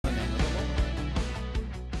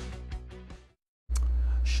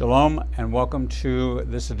Shalom and welcome to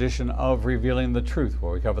this edition of Revealing the Truth,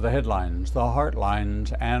 where we cover the headlines, the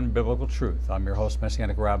heartlines, and biblical truth. I'm your host,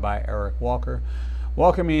 Messianic Rabbi Eric Walker,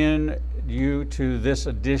 welcoming you to this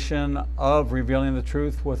edition of Revealing the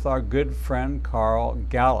Truth with our good friend Carl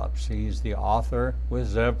Gallups. He's the author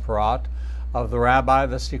with Zev Porat of The Rabbi,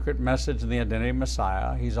 The Secret Message, and the Identity of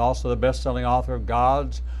Messiah. He's also the best-selling author of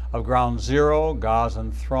Gods of Ground Zero, Gods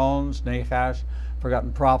and Thrones, Nachash,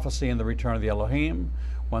 Forgotten Prophecy, and the Return of the Elohim.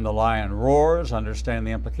 When the Lion Roars, Understand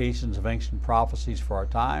the Implications of Ancient Prophecies for Our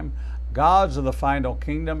Time, Gods of the Final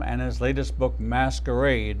Kingdom, and his latest book,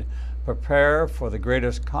 Masquerade, Prepare for the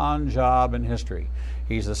Greatest Con Job in History.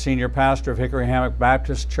 He's the senior pastor of Hickory Hammock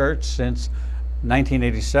Baptist Church since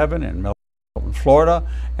 1987 in Milton, Florida,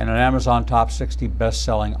 and an Amazon Top 60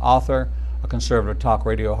 best-selling author, a conservative talk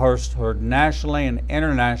radio host heard nationally and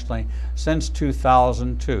internationally since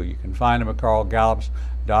 2002. You can find him at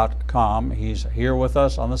carlgallups.com. He's here with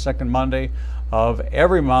us on the second Monday of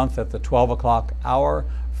every month at the 12 o'clock hour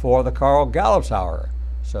for the Carl Gallups Hour.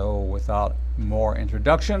 So without more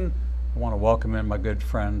introduction, I want to welcome in my good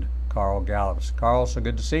friend Carl Gallups. Carl, so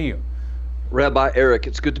good to see you. Rabbi Eric,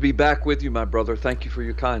 it's good to be back with you, my brother. Thank you for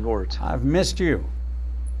your kind words. I've missed you.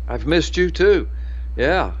 I've missed you too.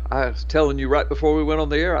 Yeah, I was telling you right before we went on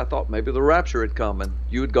the air, I thought maybe the rapture had come and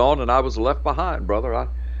you had gone and I was left behind, brother. I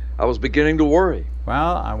was beginning to worry.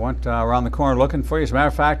 Well, I went around the corner looking for you. As a matter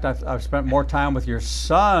of fact, I've spent more time with your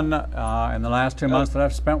son in the last 2 months than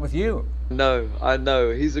I've spent with you. No, I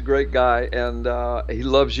know. He's a great guy, and he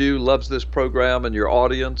loves you, loves this program and your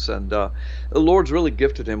audience, and the Lord's really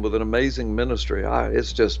gifted him with an amazing ministry.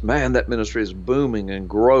 It's just, man, that ministry is booming and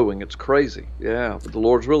growing. It's crazy. Yeah, but the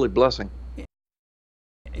Lord's really blessing.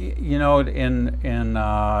 You know,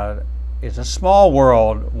 it's a small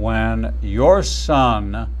world when your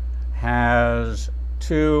son has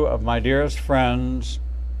two of my dearest friends.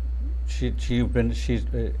 She's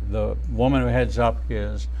the woman who heads up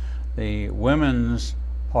is the women's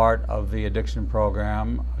part of the addiction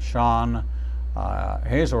program. Sean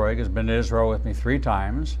Hazelrig has been to Israel with me 3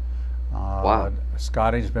 times. Wow.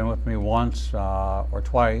 Scotty's been with me once or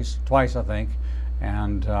twice I think.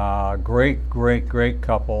 And great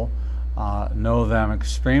couple, know them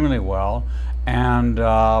extremely well. And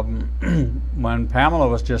when Pamela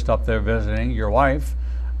was just up there visiting, your wife,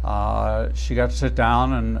 she got to sit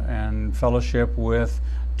down and fellowship with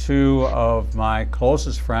 2 of my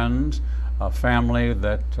closest friends, a family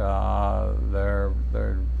that their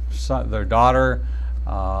daughter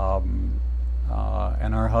and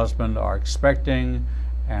her husband are expecting,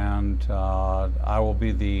 and I will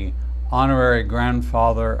be the honorary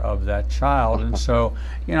grandfather of that child. And so,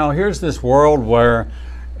 you know, here's this world where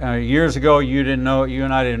years ago you and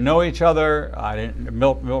I didn't know each other.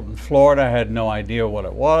 Milton, Florida, had no idea what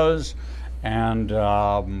it was, and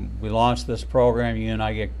we launched this program. You and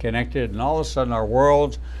I get connected, and all of a sudden our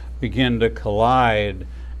worlds begin to collide,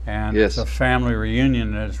 and Yes. It's a family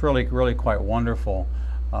reunion, and it's really quite wonderful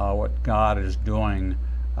what God is doing.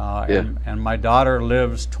 And my daughter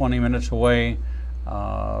lives 20 minutes away.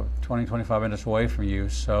 25 minutes away from you,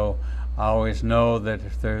 so I always know that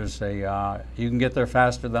if there's you can get there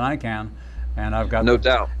faster than I can, and I've got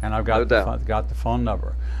the phone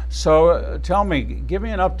number. So tell me, give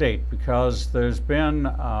me an update, because there's been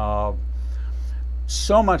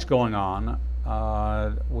so much going on.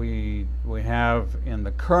 We have in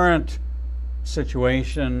the current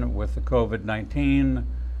situation with the COVID-19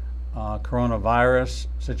 coronavirus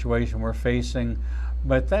situation we're facing.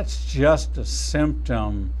 But that's just a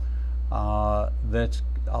symptom that's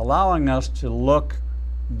allowing us to look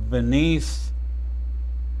beneath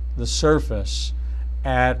the surface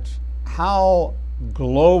at how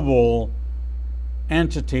global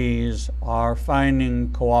entities are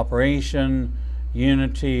finding cooperation,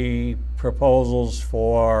 unity, proposals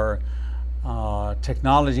for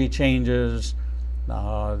technology changes,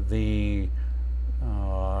 the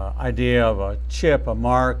idea of a chip, a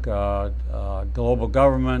mark, global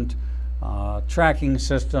government, tracking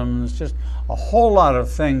systems, just a whole lot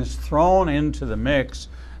of things thrown into the mix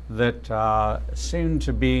that seem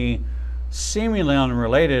to be seemingly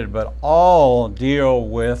unrelated, but all deal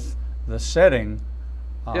with the setting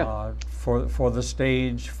for the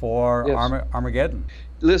stage for Yes. Armageddon.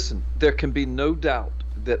 Listen, there can be no doubt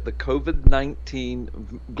that the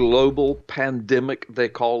COVID-19 global pandemic, they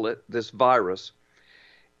call it, this virus,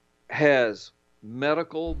 has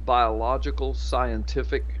medical, biological,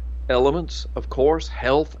 scientific elements, of course,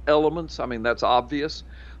 health elements. I mean, that's obvious.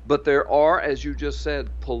 But there are, as you just said,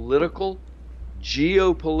 political,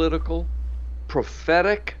 geopolitical,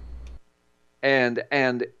 prophetic, and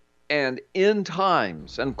and end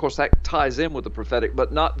times, and of course that ties in with the prophetic,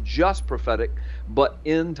 but not just prophetic, but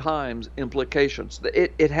end times implications.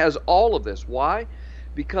 It has all of this. Why?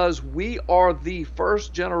 Because we are the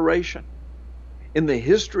first generation in the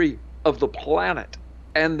history of the planet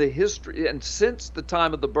and since the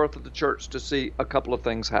time of the birth of the church to see a couple of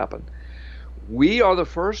things happen. We are the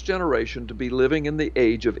first generation to be living in the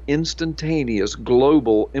age of instantaneous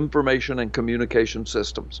global information and communication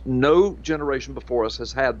systems. No generation before us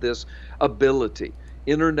has had this ability.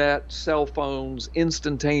 Internet, cell phones,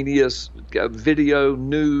 instantaneous video,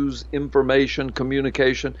 news, information,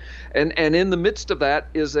 communication, and in the midst of that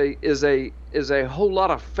is a whole lot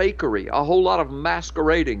of fakery, a whole lot of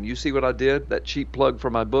masquerading. You see what I did? That cheap plug for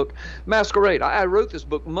my book, Masquerade. I wrote this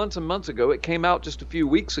book months and months ago. It came out just a few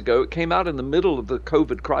weeks ago. It came out in the middle of the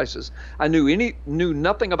COVID crisis. I knew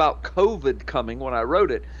nothing about COVID coming when I wrote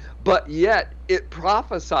it, but yet it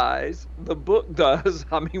prophesies. The book does.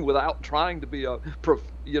 I mean, without trying to be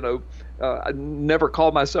I never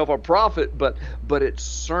called myself a prophet, but it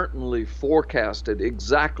certainly forecasted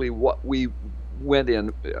exactly what we went in,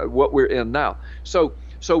 what we're in now. So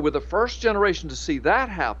we're the first generation to see that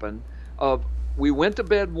happen. We went to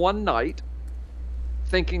bed one night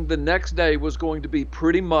thinking the next day was going to be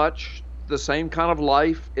pretty much the same kind of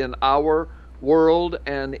life in our world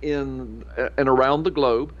and around the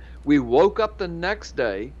globe. We woke up the next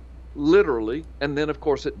day, literally, and then of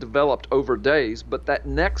course it developed over days, but that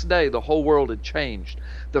next day the whole world had changed.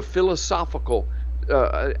 The philosophical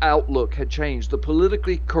outlook had changed. The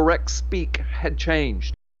politically correct speak had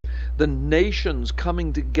changed. The nations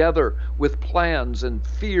coming together with plans and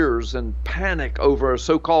fears and panic over a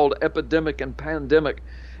so-called epidemic and pandemic.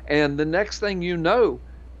 And the next thing you know,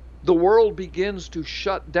 the world begins to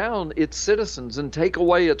shut down its citizens and take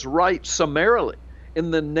away its rights summarily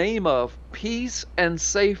in the name of peace and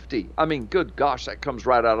safety. I mean, good gosh, that comes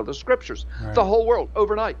right out of the scriptures. Right. The whole world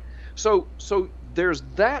overnight. So there's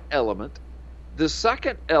that element. The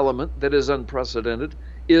second element that is unprecedented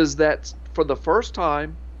is that for the first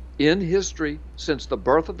time in history since the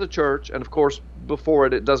birth of the church, and of course before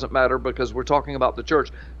it doesn't matter because we're talking about the church,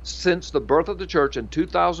 since the birth of the church in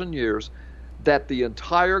 2,000 years, that the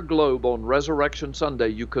entire globe on Resurrection Sunday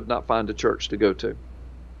you could not find a church to go to.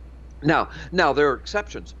 Now there are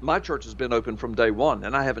exceptions. My church has been open from day one,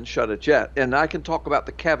 and I haven't shut it yet. And I can talk about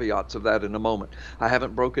the caveats of that in a moment. I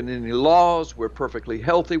haven't broken any laws. We're perfectly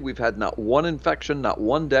healthy. We've had not one infection, not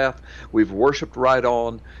one death. We've worshiped right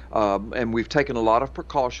on, and we've taken a lot of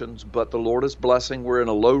precautions, but the Lord is blessing. We're in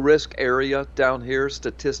a low-risk area down here,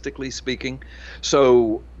 statistically speaking.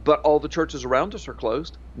 But all the churches around us are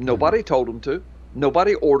closed. Nobody told them to.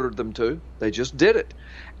 Nobody ordered them to. They just did it.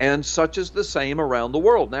 And such is the same around the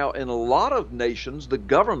world. Now, in a lot of nations, the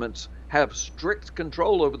governments have strict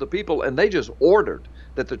control over the people, and they just ordered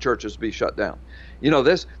that the churches be shut down. You know,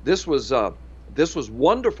 this was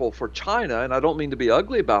wonderful for China, and I don't mean to be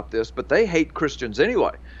ugly about this, but they hate Christians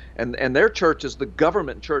anyway. And their church is the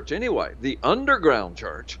government church anyway. The underground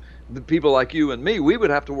church, the people like you and me, we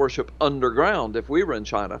would have to worship underground if we were in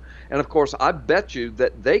China. And of course, I bet you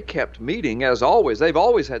that they kept meeting as always. They've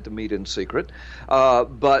always had to meet in secret.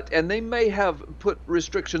 And they may have put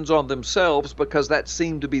restrictions on themselves because that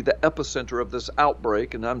seemed to be the epicenter of this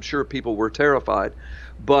outbreak. And I'm sure people were terrified.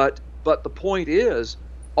 But the point is,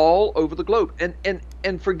 all over the globe.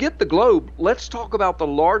 And forget the globe. Let's talk about the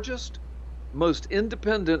largest, most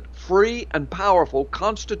independent, free, and powerful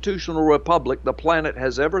constitutional republic the planet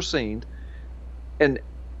has ever seen. And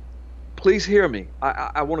please hear me.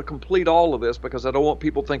 I want to complete all of this because I don't want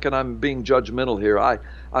people thinking I'm being judgmental here.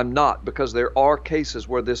 I'm not, because there are cases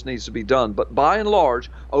where this needs to be done. But by and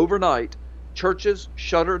large, overnight, churches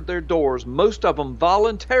shuttered their doors, most of them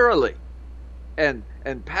voluntarily. And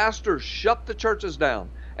pastors shut the churches down,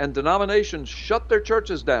 and denominations shut their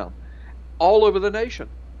churches down all over the nation.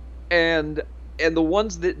 And the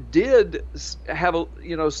ones that did have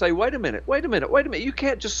say, wait a minute, you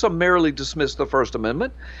can't just summarily dismiss the First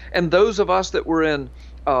Amendment. And those of us that were in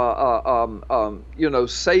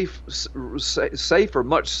safer,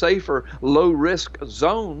 much safer, low risk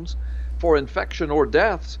zones for infection or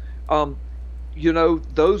deaths,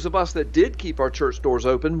 those of us that did keep our church doors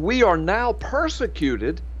open, we are now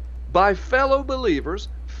persecuted by fellow believers,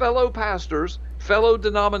 fellow pastors, fellow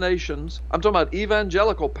denominations. I'm talking about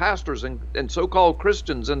evangelical pastors and so-called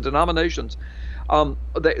Christians and denominations.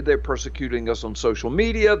 They're persecuting us on social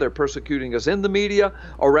media. They're persecuting us in the media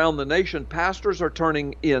around the nation. Pastors are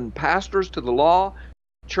turning in pastors to the law.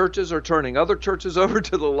 Churches are turning other churches over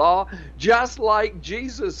to the law, just like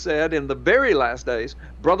Jesus said in the very last days.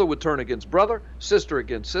 Brother would turn against brother, sister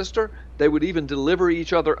against sister. They would even deliver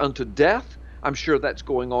each other unto death. I'm sure that's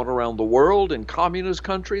going on around the world in communist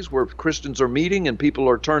countries where Christians are meeting and people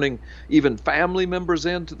are turning even family members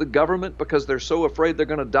into the government because they're so afraid they're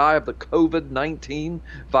going to die of the COVID-19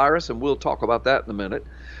 virus, and we'll talk about that in a minute.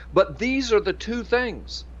 But these are the two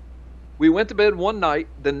things. We went to bed one night,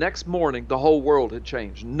 the next morning the whole world had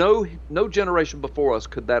changed. No generation before us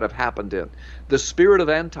could that have happened in. The spirit of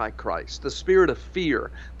Antichrist, the spirit of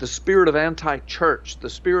fear, the spirit of anti-church, the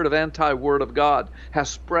spirit of anti-Word of God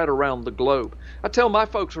has spread around the globe. I tell my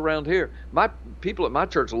folks around here, my people at my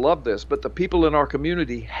church love this, but the people in our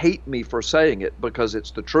community hate me for saying it because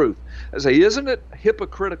it's the truth. I say, isn't it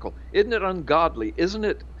hypocritical? Isn't it ungodly? Isn't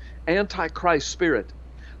it anti-Christ spirit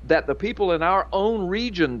that the people in our own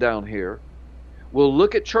region down here will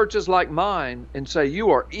look at churches like mine and say, you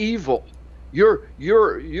are evil.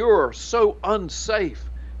 You're so unsafe.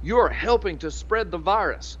 You're helping to spread the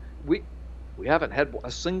virus. We haven't had a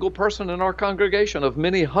single person in our congregation of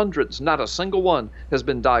many hundreds, not a single one has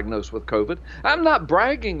been diagnosed with COVID. I'm not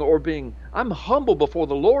bragging I'm humble before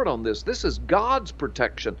the Lord on this. This is God's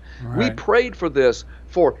protection. Right. We prayed for this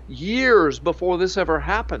for years before this ever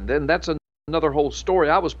happened, and that's another whole story.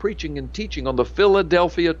 I was preaching and teaching on the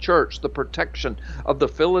Philadelphia church, the protection of the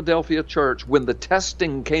Philadelphia church when the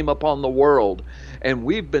testing came upon the world. And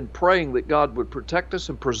we've been praying that God would protect us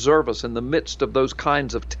and preserve us in the midst of those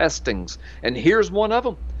kinds of testings. And here's one of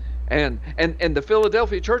them. And the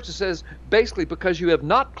Philadelphia church says, basically, because you have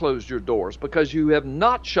not closed your doors, because you have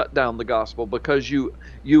not shut down the gospel, because you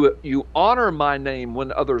honor my name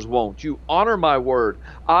when others won't, you honor my word,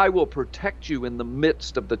 I will protect you in the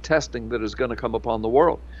midst of the testing that is going to come upon the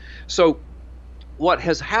world. So what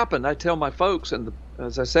has happened, I tell my folks, and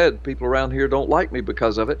as I said, people around here don't like me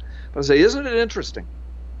because of it, but I say, isn't it interesting?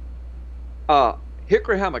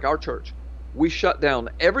 Hickory Hammock, our church, we shut down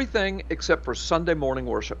everything except for Sunday morning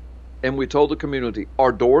worship. And we told the community,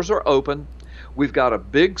 our doors are open. We've got a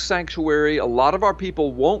big sanctuary. A lot of our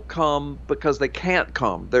people won't come because they can't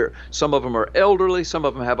come. Some of them are elderly. Some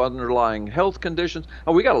of them have underlying health conditions.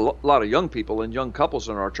 And we got a lot of young people and young couples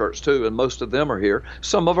in our church too, and most of them are here.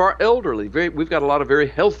 Some of our elderly. We've got a lot of very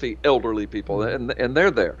healthy elderly people, and they're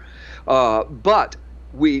there. But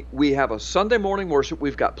we have a Sunday morning worship.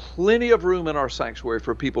 We've got plenty of room in our sanctuary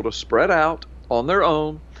for people to spread out on their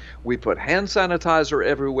own. We put hand sanitizer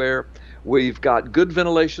everywhere. We've got good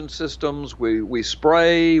ventilation systems. We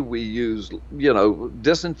spray. We use,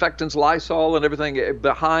 disinfectants, Lysol and everything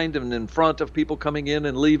behind and in front of people coming in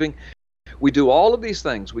and leaving. We do all of these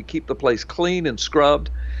things. We keep the place clean and scrubbed.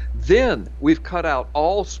 Then we've cut out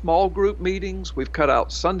all small group meetings. We've cut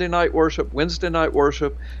out Sunday night worship, Wednesday night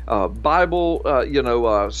worship, Bible,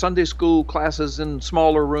 Sunday school classes in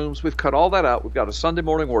smaller rooms. We've cut all that out. We've got a Sunday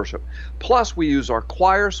morning worship. Plus we use our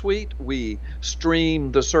choir suite. We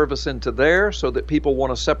stream the service into there so that people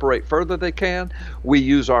want to separate further, they can. We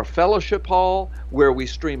use our fellowship hall where we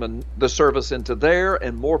stream the service into there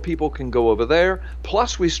and more people can go over there.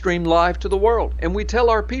 Plus we stream live to the world. And we tell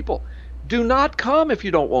our people, do not come if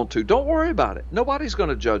you don't want to. Don't worry about it. Nobody's going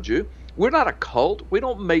to judge you. We're not a cult. We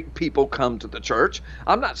don't make people come to the church.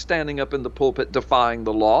 I'm not standing up in the pulpit defying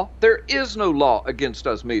the law. There is no law against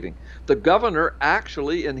us meeting. The governor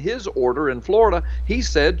actually, in his order in Florida, he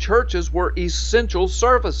said churches were essential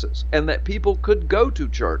services and that people could go to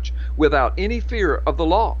church without any fear of the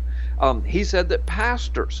law. He said that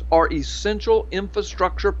pastors are essential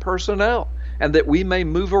infrastructure personnel, and that we may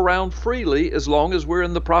move around freely as long as we're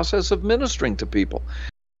in the process of ministering to people.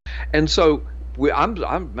 And so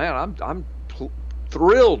I'm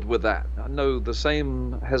thrilled with that. I know the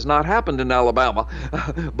same has not happened in Alabama,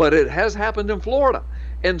 but it has happened in Florida.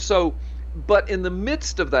 And so, but in the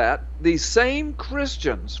midst of that, these same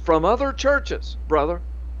Christians from other churches, brother,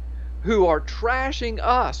 who are trashing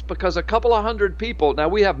us because a couple of hundred people, now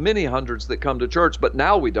we have many hundreds that come to church, but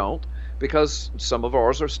now we don't, because some of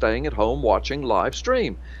ours are staying at home watching live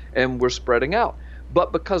stream and we're spreading out.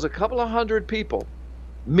 But because a couple of hundred people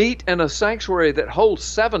meet in a sanctuary that holds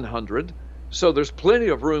 700, so there's plenty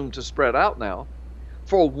of room to spread out now,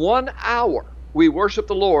 for 1 hour we worship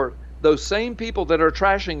the Lord. Those same people that are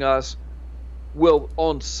trashing us will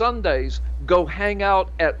on Sundays go hang out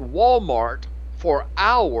at Walmart for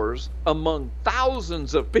hours among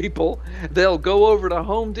thousands of people. They'll go over to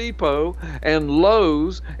Home Depot and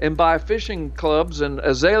Lowe's and buy fishing clubs and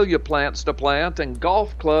azalea plants to plant and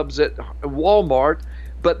golf clubs at Walmart.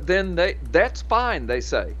 But then that's fine, they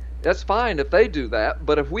say. That's fine if they do that.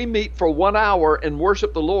 But if we meet for 1 hour and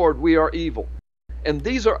worship the Lord, we are evil. And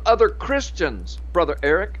these are other Christians, Brother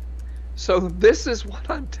Eric. So this is what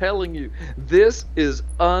I'm telling you. This is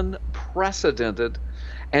unprecedented.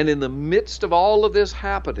 And in the midst of all of this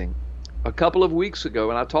happening, a couple of weeks ago,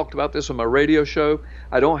 and I talked about this on my radio show.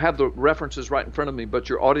 I don't have the references right in front of me, but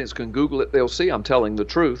your audience can Google it. They'll see I'm telling the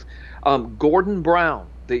truth. Gordon Brown,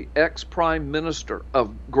 the ex-prime minister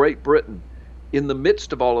of Great Britain, in the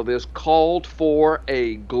midst of all of this, called for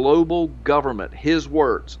a global government, his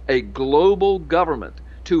words, a global government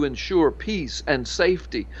to ensure peace and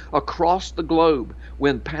safety across the globe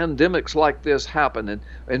when pandemics like this happen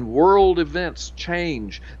and world events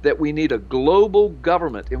change, that we need a global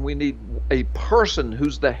government and we need a person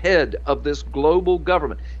who's the head of this global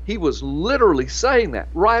government. He was literally saying that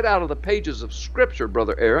right out of the pages of Scripture,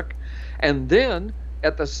 Brother Eric. And then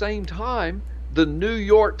at the same time, the New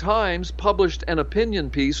York Times published an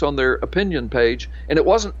opinion piece on their opinion page, and it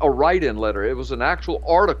wasn't a write-in letter, it was an actual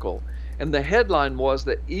article. And the headline was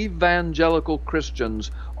that evangelical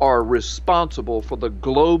Christians are responsible for the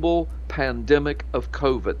global pandemic of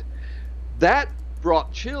COVID. That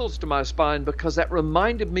brought chills to my spine because that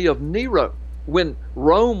reminded me of Nero. When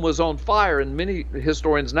Rome was on fire, and many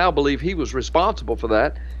historians now believe he was responsible for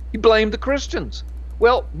that, he blamed the Christians.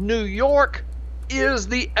 Well, New York is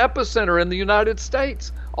the epicenter in the United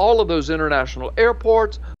States. All of those international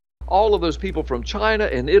airports, all of those people from China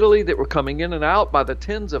and Italy that were coming in and out by the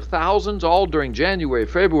tens of thousands, all during January,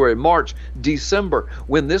 February, March, December,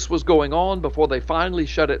 when this was going on before they finally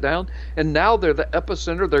shut it down. And now they're the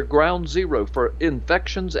epicenter, they're ground zero for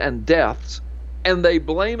infections and deaths. And they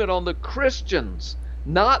blame it on the Christians,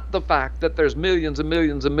 not the fact that there's millions and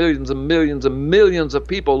millions and millions and millions and millions of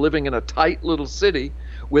people living in a tight little city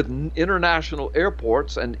with international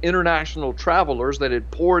airports and international travelers that had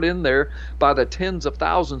poured in there by the tens of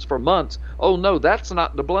thousands for months. Oh no, that's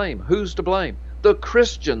not to blame. Who's to blame? The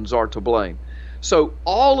Christians are to blame. So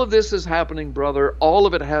all of this is happening, brother. All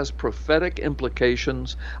of it has prophetic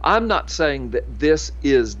implications. I'm not saying that this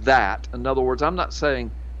is that. In other words, I'm not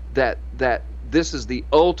saying that this is the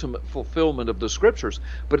ultimate fulfillment of the Scriptures,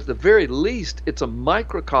 but at the very least, it's a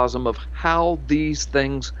microcosm of how these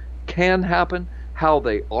things can happen, how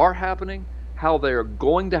they are happening, how they are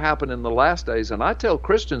going to happen in the last days. And I tell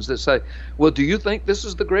Christians that say, well, do you think this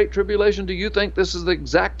is the Great Tribulation? Do you think this is the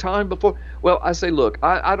exact time before? Well, I say, look,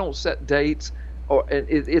 I don't set dates, and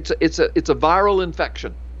it's a viral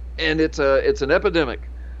infection, and it's an epidemic,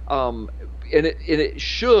 and it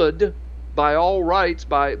should, by all rights,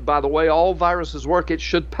 by the way all viruses work, it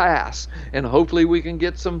should pass, and hopefully we can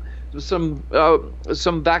get some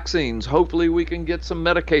vaccines. Hopefully we can get some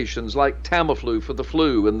medications like Tamiflu for the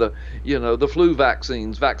flu, and the flu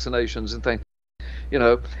vaccinations and things,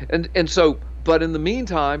 and so, but in the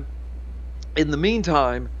meantime,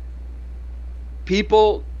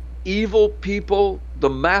 evil people, the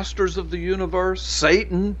masters of the universe,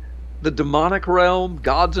 Satan, the demonic realm,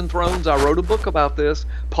 gods and thrones. I wrote a book about this.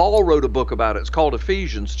 Paul wrote a book about it. It's called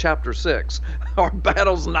Ephesians chapter 6. Our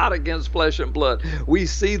battle's not against flesh and blood. We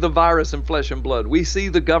see the virus in flesh and blood. We see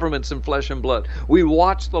the governments in flesh and blood. We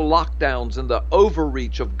watch the lockdowns and the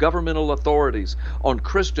overreach of governmental authorities on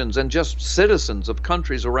Christians and just citizens of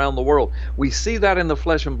countries around the world. We see that in the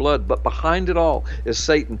flesh and blood, but behind it all is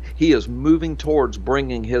Satan. He is moving towards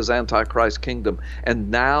bringing his Antichrist kingdom. And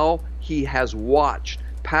now he has watched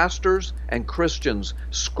pastors and Christians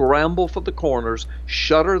scramble for the corners,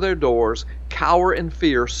 shutter their doors, cower in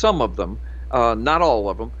fear, some of them, not all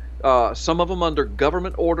of them, some of them under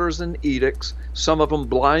government orders and edicts, some of them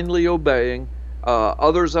blindly obeying,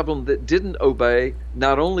 others of them that didn't obey.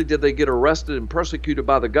 Not only did they get arrested and persecuted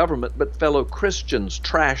by the government, but fellow Christians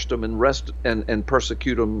trashed them and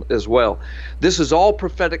persecute them as well. This is all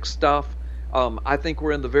prophetic stuff. I think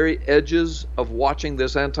we're in the very edges of watching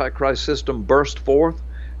this Antichrist system burst forth.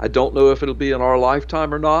 I don't know if it'll be in our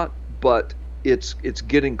lifetime or not, but it's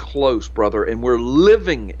getting close, brother, and we're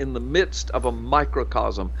living in the midst of a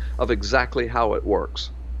microcosm of exactly how it works.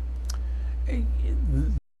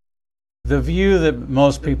 The view that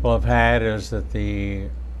most people have had is that the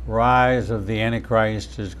rise of the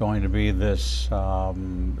Antichrist is going to be this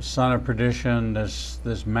son of perdition,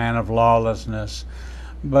 this man of lawlessness.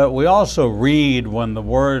 But we also read, when the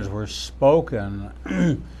words were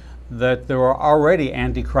spoken, that there were already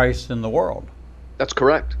antichrists in the world. That's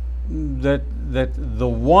correct. That the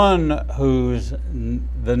one whose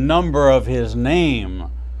the number of his name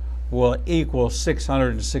will equal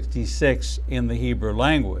 666 in the Hebrew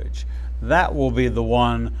language, that will be the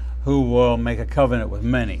one who will make a covenant with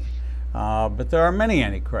many. But there are many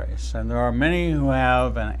antichrists, and there are many who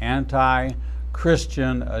have an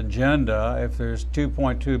anti-Christian agenda. If there's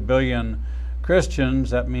 2.2 billion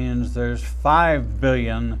Christians, that means there's 5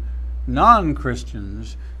 billion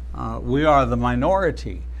non-Christians. We are the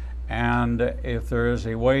minority, and if there is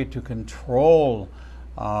a way to control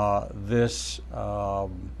this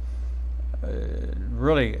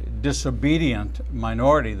really disobedient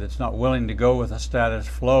minority that's not willing to go with the status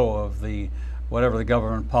quo of the whatever the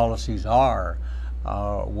government policies are.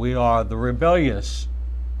 We are the rebellious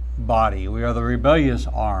body. We are the rebellious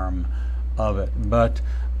arm of it. But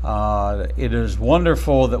it is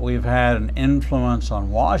wonderful that we've had an influence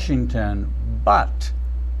on Washington, but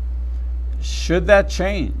should that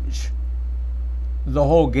change, the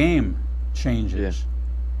whole game changes.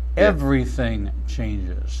 Yeah. Everything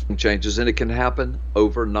changes. Changes, and it can happen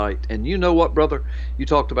overnight. And you know what, brother? You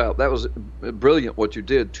talked about, that was brilliant what you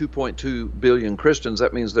did, 2.2 billion Christians.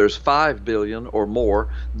 That means there's 5 billion or more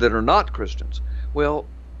that are not Christians. Well,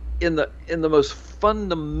 in the most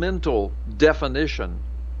fundamental definition,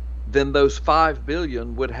 then those 5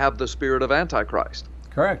 billion would have the spirit of Antichrist.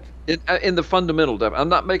 Correct. In the fundamental definition. I'm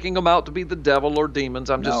not making them out to be the devil or demons.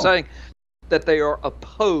 I'm just saying that they are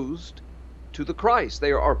opposed to the Christ.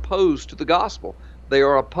 They are opposed to the gospel. They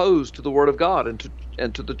are opposed to the Word of God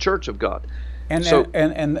and to the Church of God. And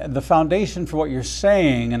the foundation for what you're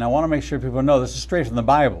saying, and I want to make sure people know this is straight from the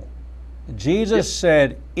Bible. Jesus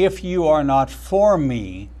said, "If you are not for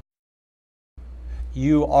me,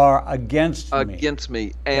 you are against me." Against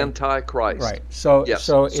me, Antichrist. Right. So yes.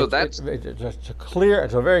 it's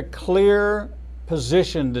a very clear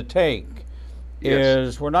position to take.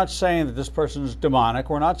 Is we're not saying that this person is demonic.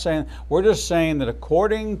 We're just saying that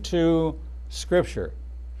according to Scripture,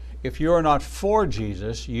 if you are not for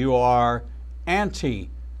Jesus, you are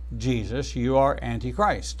anti-Jesus, you are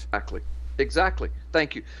antichrist. Exactly.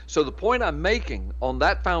 Thank you. So the point I'm making on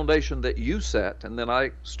that foundation that you set, and then I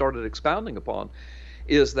started expounding upon,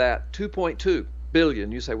 is that 2.2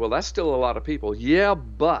 billion, you say, well, that's still a lot of people. Yeah,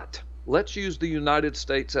 but let's use the United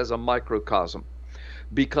States as a microcosm,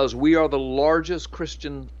 because we are the largest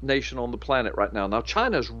Christian nation on the planet right now. Now,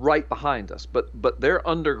 China's right behind us, but they're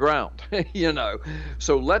underground, you know.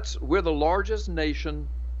 So we're the largest nation,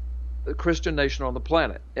 Christian nation on the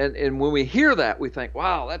planet. And when we hear that, we think,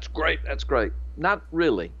 wow, that's great. Not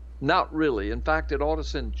really. In fact, it ought to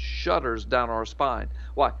send shudders down our spine.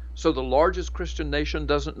 Why? So the largest Christian nation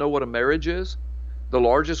doesn't know what a marriage is? The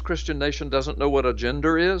largest Christian nation doesn't know what a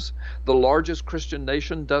gender is? The largest Christian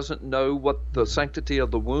nation doesn't know what the sanctity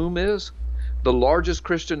of the womb is? The largest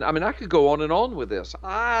Christian, I could go on and on with this.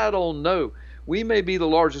 I don't know. We may be the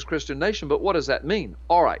largest Christian nation, but what does that mean?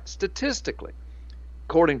 All right, statistically,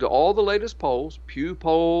 according to all the latest polls, Pew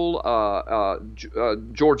poll,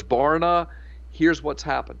 George Barna, here's what's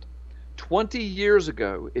happened. 20 years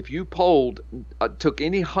ago, if you took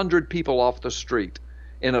any 100 people off the street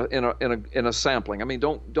in a sampling,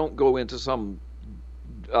 don't go into some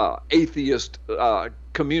atheist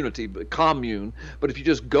commune, but if you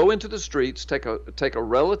just go into the streets, take a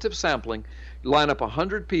relative sampling, line up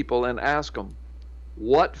 100 people and ask them,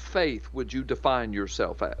 what faith would you define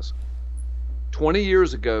yourself as? 20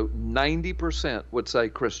 years ago, 90% would say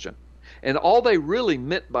Christian. And all they really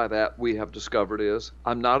meant by that, we have discovered, is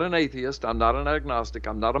I'm not an atheist, I'm not an agnostic,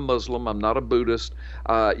 I'm not a Muslim, I'm not a Buddhist,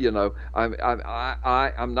 I'm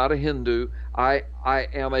not a Hindu, I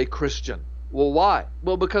am a Christian. Well, why?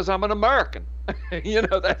 Well, because I'm an American.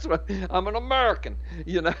 That's what I'm an American.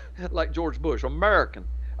 Like George Bush, American.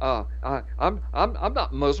 I'm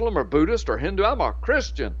not Muslim or Buddhist or Hindu. I'm a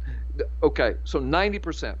Christian. Okay, so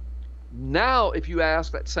 90%. Now, if you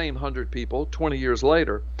ask that same 100 people 20 years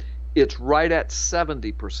later, it's right at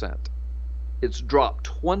 70%. It's dropped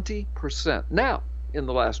 20%. Now, in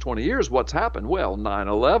the last 20 years, what's happened? Well,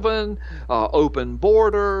 9/11, open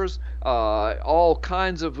borders, all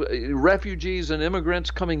kinds of refugees and immigrants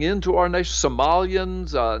coming into our nation,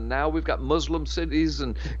 Somalians. Now we've got Muslim cities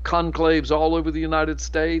and conclaves all over the United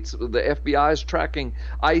States. The FBI is tracking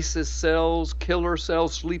ISIS cells, killer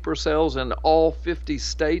cells, sleeper cells in all 50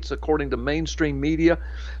 states, according to mainstream media.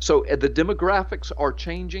 So the demographics are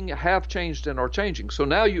changing, have changed, and are changing. So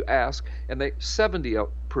now you ask, and they 70 of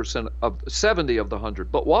the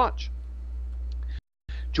 100. But watch.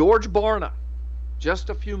 George Barna, just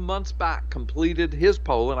a few months back, completed his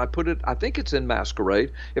poll, and I think it's in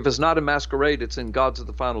Masquerade. If it's not in Masquerade, it's in Gods of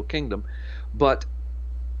the Final Kingdom. But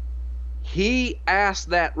he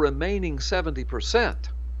asked that remaining 70%,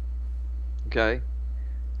 okay,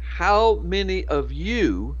 how many of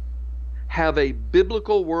you have a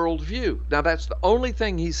biblical worldview? Now, that's the only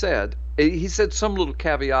thing he said. He said some little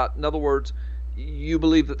caveat. In other words, you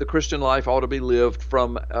believe that the Christian life ought to be lived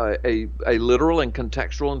from a literal and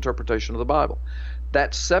contextual interpretation of the Bible.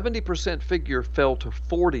 That 70% figure fell to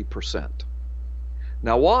 40%.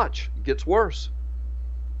 Now watch, it gets worse.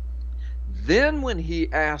 Then when he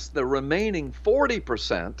asked the remaining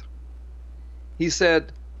 40%, he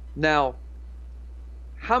said, now,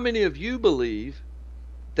 how many of you believe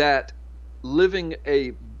that living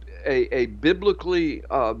a biblical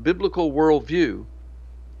worldview,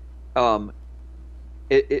 um,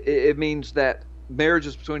 it means that marriage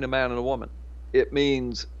is between a man and a woman. It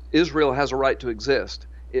means Israel has a right to exist.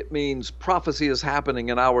 It means prophecy is happening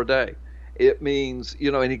in our day. It means,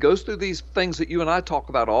 and he goes through these things that you and I talk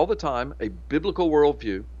about all the time, a biblical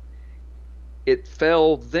worldview. It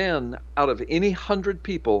fell then, out of any 100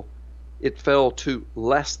 people, it fell to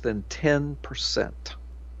less than 10%.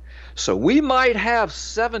 So we might have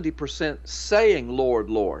 70% saying, Lord,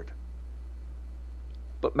 Lord.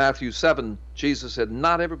 But Matthew 7, Jesus said,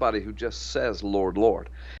 not everybody who just says, Lord, Lord,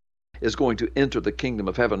 is going to enter the kingdom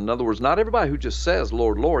of heaven. In other words, not everybody who just says,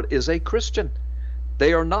 Lord, Lord, is a Christian.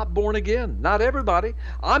 They are not born again. Not everybody.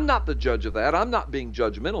 I'm not the judge of that. I'm not being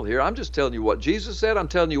judgmental here. I'm just telling you what Jesus said. I'm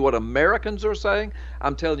telling you what Americans are saying.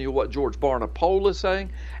 I'm telling you what George Barna Poll is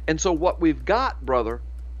saying. And so what we've got, brother,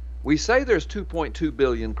 we say there's 2.2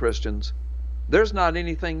 billion Christians. There's not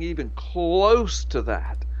anything even close to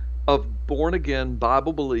that of born-again,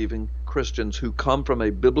 Bible-believing Christians who come from a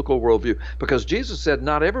biblical worldview. Because Jesus said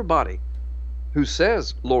not everybody who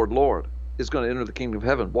says, Lord, Lord, is going to enter the kingdom of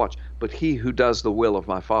heaven. Watch. But he who does the will of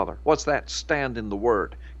my Father. What's that? Stand in the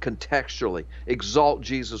word contextually. Exalt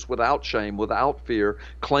Jesus without shame, without fear.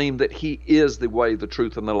 Claim that he is the way, the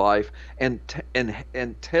truth, and the life. And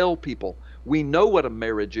tell people, we know what a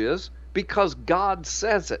marriage is because God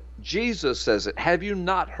says it. Jesus says it. Have you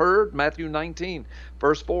not heard? Matthew 19,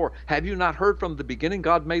 verse 4. Have you not heard from the beginning?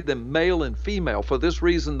 God made them male and female. For this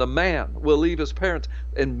reason, the man will leave his parents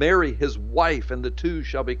and marry his wife, and the two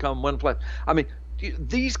shall become one flesh. I mean,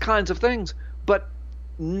 these kinds of things. But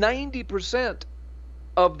 90%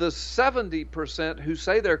 of the 70% who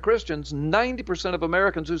say they're Christians, 90% of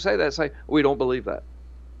Americans who say that say, we don't believe that.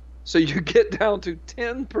 So you get down to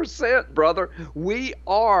 10%, brother. We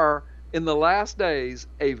are, in the last days,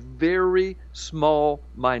 a very small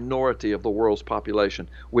minority of the world's population,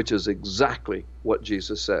 which is exactly what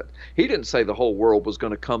Jesus said. He didn't say the whole world was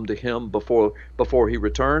going to come to him before he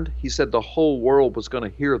returned. He said the whole world was going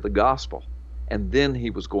to hear the gospel, and then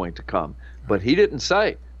he was going to come. But he didn't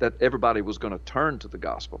say that everybody was going to turn to the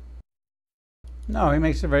gospel. No, he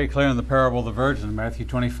makes it very clear in the parable of the virgin in Matthew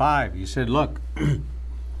 25. He said, look,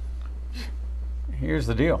 here's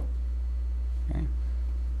the deal. Okay?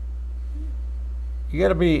 You got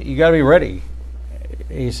to be ready.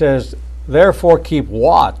 He says, therefore keep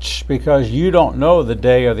watch, because you don't know the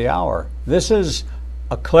day or the hour. This is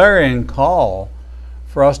a clarion call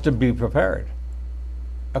for us to be prepared.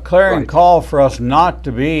 A clarion call for us not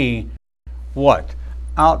to be what?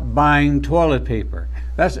 Out buying toilet paper.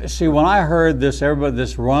 See, when I heard this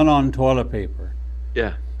run on toilet paper,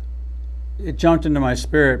 yeah, it jumped into my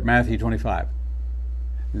spirit, Matthew 25.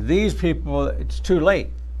 These people, it's too late.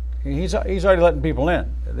 He's already letting people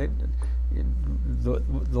in.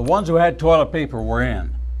 The ones who had toilet paper were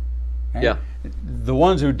in. Okay? Yeah. The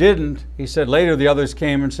ones who didn't, he said, later the others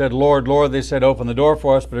came and said, Lord, Lord. They said, open the door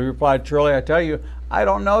for us. But he replied, truly, I tell you, I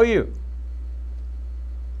don't know you.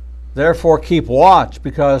 Therefore keep watch,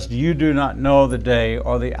 because you do not know the day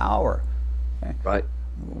or the hour. Okay? Right.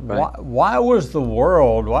 Why was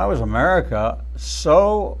America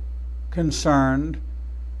so concerned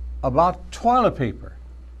about toilet paper?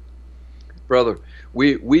 Brother,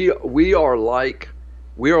 we are like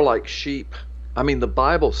sheep. I mean, the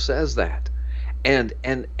Bible says that, and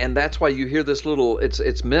that's why you hear this little.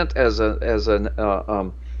 It's meant as it's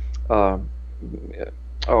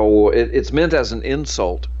meant as an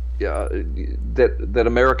insult. That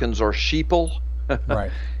Americans are sheeple.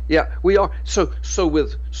 Right. Yeah, we are. So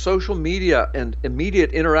with social media and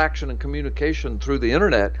immediate interaction and communication through the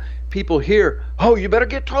internet, people hear, oh, you better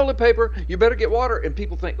get toilet paper, you better get water, and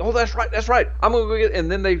people think, oh, that's right, I'm going to go get it.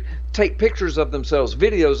 And then they take pictures of themselves,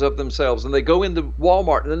 videos of themselves, and they go into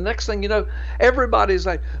Walmart, and the next thing you know, everybody's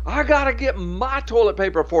like, I got to get my toilet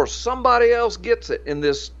paper before somebody else gets it. And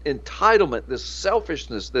this entitlement, this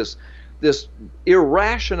selfishness, this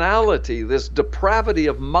irrationality, this depravity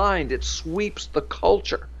of mind, it sweeps the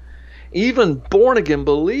culture. Even born-again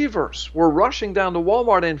believers were rushing down to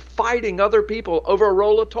Walmart and fighting other people over a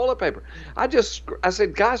roll of toilet paper. I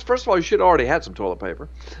said, guys, first of all, you should have already had some toilet paper.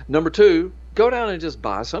 Number two, go down and just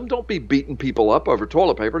buy some. Don't be beating people up over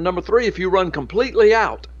toilet paper. Number three, if you run completely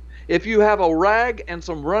out, if you have a rag and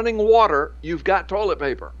some running water, you've got toilet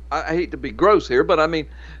paper. I hate to be gross here, but I mean,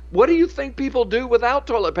 what do you think people do without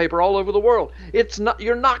toilet paper all over the world?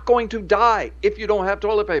 You're not going to die if you don't have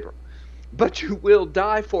toilet paper. But you will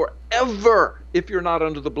die forever if you're not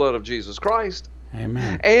under the blood of Jesus Christ.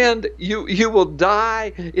 Amen. And you will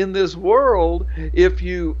die in this world if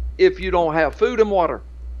you don't have food and water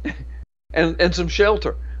and some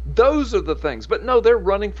shelter. Those are the things. But no, they're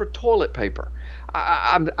running for toilet paper.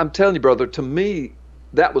 I'm telling you, brother, to me,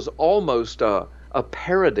 that was almost a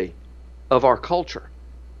parody of our culture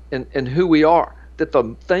and who we are. That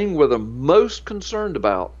the thing we're the most concerned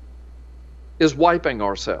about is wiping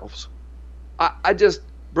ourselves. I just,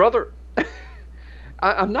 brother,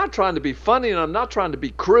 I'm not trying to be funny and I'm not trying to be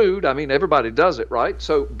crude. I mean, everybody does it, right?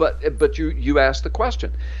 So, but you asked the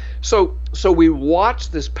question. So we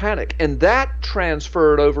watched this panic, and that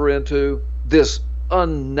transferred over into this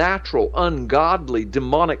unnatural, ungodly,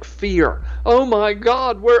 demonic fear. Oh my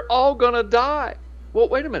God, we're all gonna die. Well,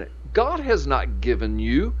 wait a minute. God has not given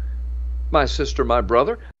you, my sister, my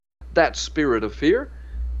brother, that spirit of fear,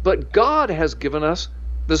 but God has given us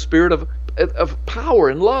the spirit of power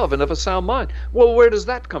and love and of a sound mind. Well, where does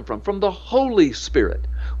that come from? From the Holy Spirit.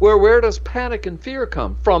 Where does panic and fear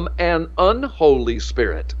come? From an unholy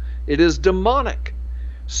spirit. It is demonic.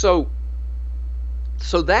 So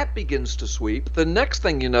that begins to sweep. The next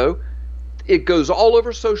thing you know, it goes all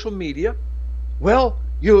over social media. Well,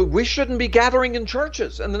 we shouldn't be gathering in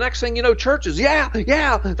churches. And the next thing you know, churches, yeah,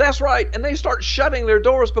 that's right. And they start shutting their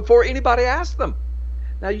doors before anybody asks them.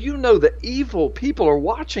 Now, you know the evil people are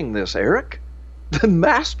watching this, Eric. The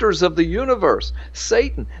masters of the universe,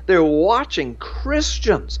 Satan, they're watching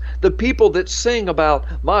Christians, the people that sing about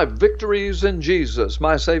my victories in Jesus,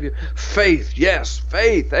 my Savior. Faith, yes,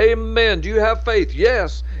 faith, amen. Do you have faith?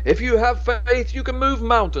 Yes. If you have faith, you can move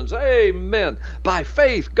mountains. Amen. By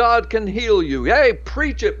faith, God can heal you. Hey,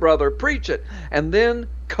 preach it, brother, preach it. And then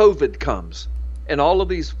COVID comes, and all of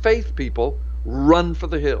these faith people run for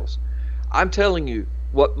the hills. I'm telling you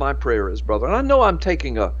what my prayer is, brother. And I know I'm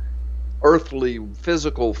taking a earthly,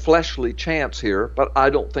 physical, fleshly chance here, but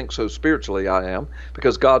I don't think so spiritually I am,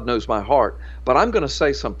 because God knows my heart. But I'm going to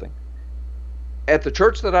say something. At the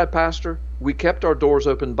church that I pastor, we kept our doors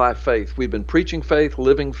open by faith. We've been preaching faith,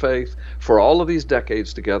 living faith for all of these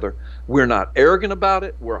decades together. We're not arrogant about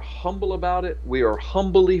it. We're humble about it. We are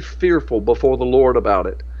humbly fearful before the Lord about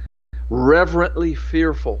it. Reverently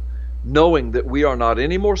fearful, knowing that we are not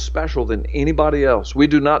any more special than anybody else. We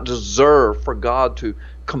do not deserve for God to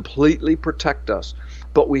completely protect us,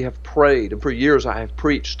 but we have prayed, and for years I have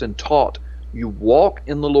preached and taught. You walk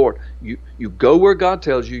in the Lord. You go where God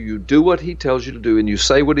tells you. You do what He tells you to do, and you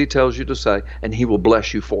say what He tells you to say, and He will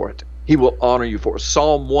bless you for it. He will honor you for it.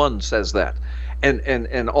 Psalm 1 says that,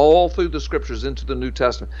 and all through the Scriptures into the New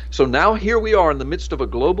Testament. So now here we are in the midst of a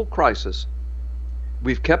global crisis.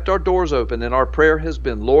 We've kept our doors open, and our prayer has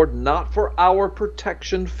been, Lord, not for our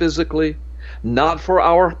protection physically, not for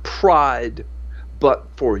our pride, but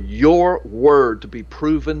for your word to be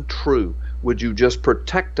proven true. Would you just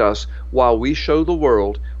protect us while we show the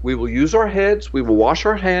world? We will use our heads, we will wash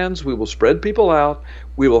our hands, we will spread people out,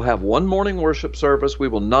 we will have one morning worship service, we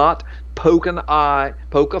will not poke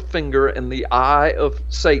a finger in the eye of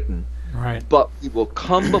Satan. Right. But we will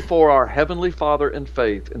come before our Heavenly Father in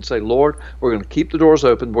faith and say, Lord, we're going to keep the doors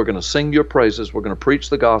open. We're going to sing your praises. We're going to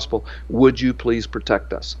preach the gospel. Would you please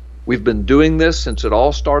protect us? We've been doing this since it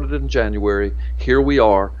all started in January. Here we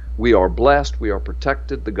are. We are blessed. We are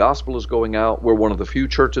protected. The gospel is going out. We're one of the few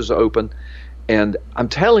churches open. And I'm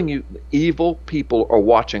telling you, evil people are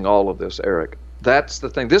watching all of this, Eric. That's the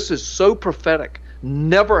thing. This is so prophetic.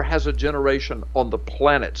 Never has a generation on the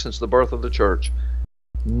planet since the birth of the church,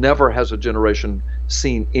 never has a generation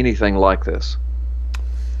seen anything like this.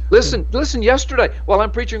 Listen, yesterday while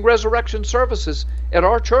I'm preaching resurrection services at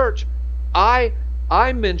our church, I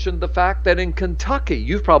mentioned the fact that in Kentucky,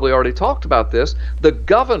 you've probably already talked about this, the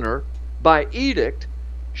governor, by edict,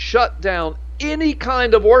 shut down any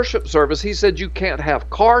kind of worship service. He said you can't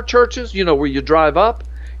have car churches, where you drive up.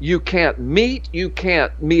 You can't meet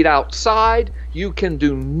meet outside. You can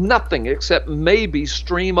do nothing except maybe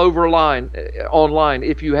stream online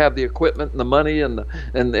if you have the equipment and the money and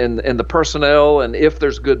the personnel, and if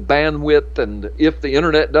there's good bandwidth, and if the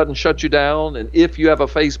internet doesn't shut you down, and if you have a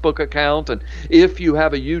Facebook account, and if you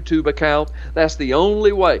have a YouTube account. That's the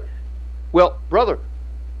only way. Well, brother,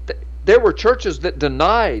 there were churches that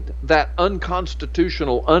denied that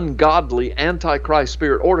unconstitutional, ungodly, antichrist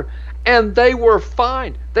spirit order, and they were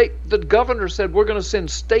fined. The governor said, we're going to send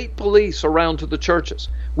state police around to the churches.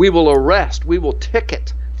 We will arrest, we will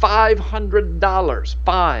ticket, $500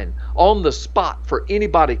 fine on the spot for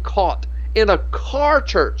anybody caught in a car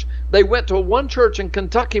church. They went to one church in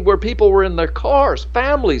Kentucky where people were in their cars,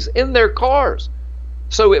 families in their cars.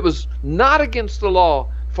 So it was not against the law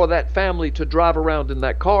for that family to drive around in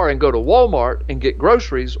that car and go to Walmart and get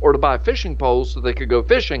groceries, or to buy fishing poles so they could go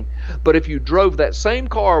fishing. But if you drove that same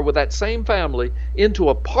car with that same family into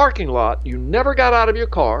a parking lot, you never got out of your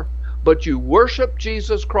car, but you worship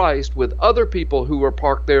Jesus Christ with other people who are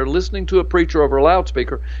parked there listening to a preacher over a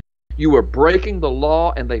loudspeaker, you are breaking the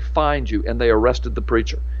law, and they fined you and they arrested the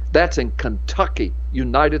preacher. That's in Kentucky,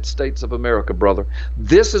 United States of America, brother.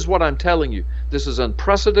 This is what I'm telling you. This is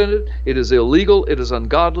unprecedented. It is illegal. It is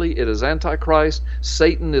ungodly. It is antichrist.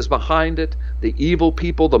 Satan is behind it. The evil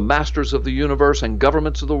people, the masters of the universe and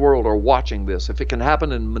governments of the world are watching this. If it can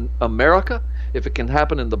happen in America, if it can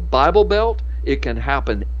happen in the Bible Belt, it can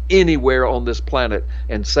happen anywhere on this planet.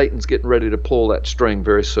 And Satan's getting ready to pull that string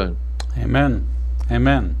very soon. Amen.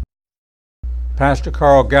 Amen. Pastor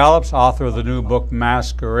Carl Gallups, author of the new book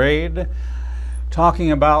Masquerade,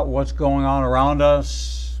 talking about what's going on around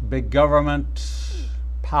us, big government,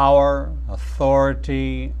 power,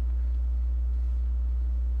 authority.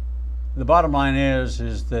 The bottom line is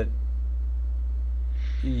that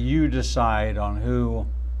you decide on who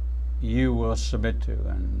you will submit to.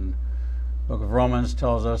 And the book of Romans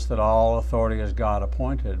tells us that all authority is God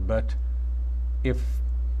appointed. But if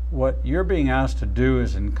what you're being asked to do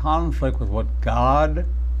is in conflict with what God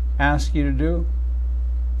asks you to do,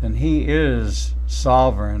 then He is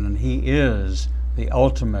sovereign and He is the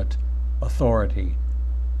ultimate authority.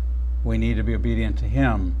 We need to be obedient to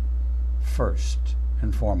Him first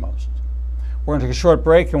and foremost. We're going to take a short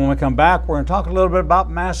break, and when we come back, we're going to talk a little bit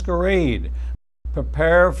about Masquerade.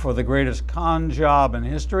 Prepare for the greatest con job in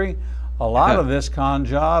history. A lot of this con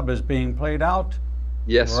job is being played out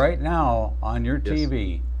right now on your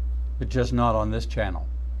TV. But just not on this channel.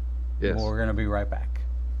 Yes. We're going to be right back.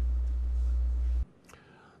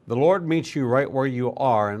 The Lord meets you right where you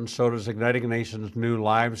are, and so does Igniting a Nation's new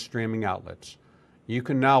live streaming outlets. You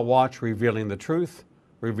can now watch Revealing the Truth,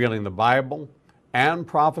 Revealing the Bible, and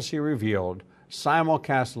Prophecy Revealed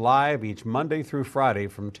simulcast live each Monday through Friday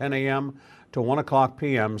from 10 a.m. to 1 o'clock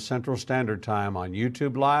p.m. Central Standard Time on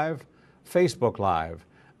YouTube Live, Facebook Live,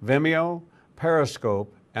 Vimeo,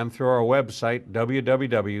 Periscope, and through our website,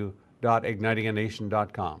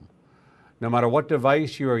 www.ignitinganation.com. No matter what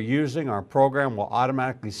device you are using, our program will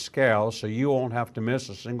automatically scale so you won't have to miss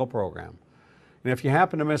a single program. And if you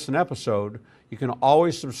happen to miss an episode, you can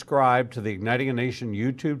always subscribe to the Igniting a Nation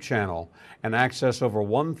YouTube channel and access over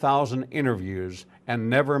 1,000 interviews and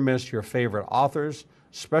never miss your favorite authors,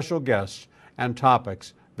 special guests, and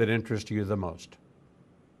topics that interest you the most.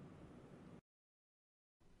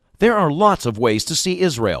 There are lots of ways to see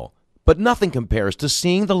Israel, but nothing compares to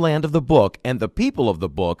seeing the land of the book and the people of the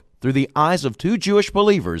book through the eyes of two Jewish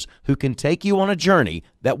believers who can take you on a journey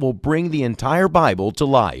that will bring the entire Bible to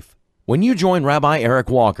life. When you join Rabbi Eric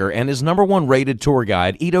Walker and his #1 rated tour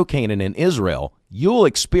guide, Edo Canaan in Israel, you'll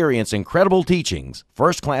experience incredible teachings,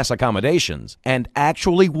 first-class accommodations, and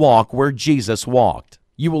actually walk where Jesus walked.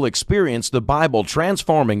 You will experience the Bible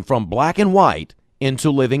transforming from black and white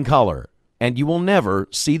into living color, and you will never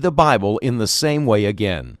see the Bible in the same way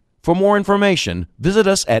again. For more information, visit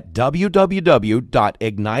us at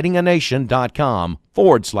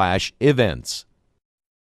www.ignitinganation.com/events.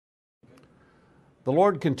 The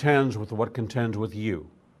Lord contends with what contends with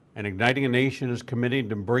you, and Igniting a Nation is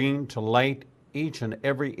committed to bringing to light each and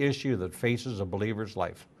every issue that faces a believer's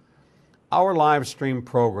life. Our live stream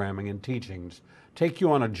programming and teachings take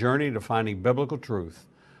you on a journey to finding biblical truth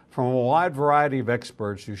from a wide variety of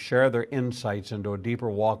experts who share their insights into a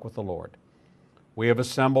deeper walk with the Lord. We have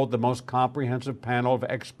assembled the most comprehensive panel of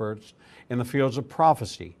experts in the fields of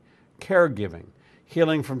prophecy, caregiving,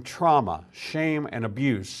 healing from trauma, shame, and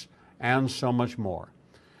abuse, and so much more.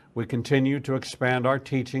 We continue to expand our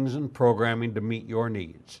teachings and programming to meet your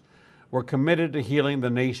needs. We're committed to healing the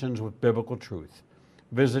nations with biblical truth.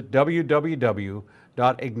 Visit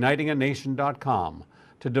www.ignitinganation.com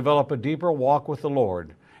to develop a deeper walk with the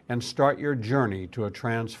Lord and start your journey to a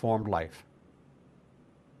transformed life.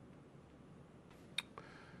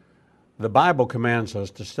 The Bible commands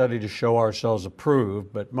us to study to show ourselves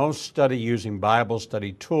approved, but most study using Bible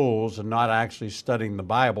study tools and not actually studying the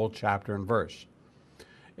Bible chapter and verse.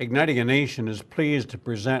 Igniting a Nation is pleased to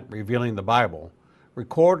present Revealing the Bible,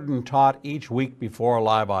 recorded and taught each week before a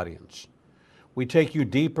live audience. We take you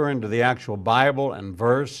deeper into the actual Bible and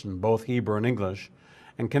verse in both Hebrew and English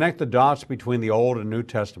and connect the dots between the Old and New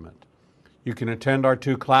Testament. You can attend our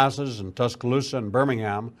 2 classes in Tuscaloosa and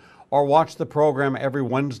Birmingham, or watch the program every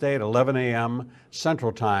Wednesday at 11 a.m.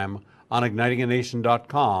 Central Time on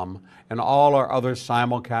ignitinganation.com and all our other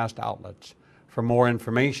simulcast outlets. For more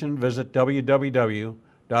information, visit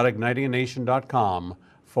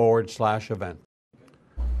www.ignitinganation.com/event.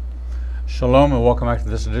 Shalom and welcome back to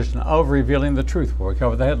this edition of Revealing the Truth, where we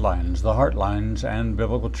cover the headlines, the heartlines, and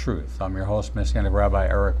biblical truth. I'm your host, Messianic Rabbi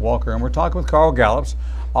Eric Walker, and we're talking with Carl Gallups,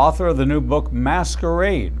 author of the new book,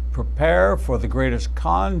 Masquerade, Prepare for the Greatest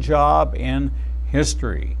Con Job in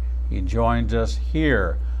History. He joins us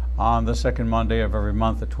here on the second Monday of every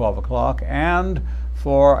month at 12 o'clock, and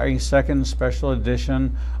for a second special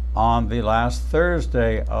edition on the last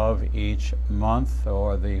Thursday of each month,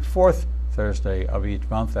 or the fourth Thursday of each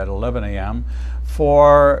month at 11 a.m.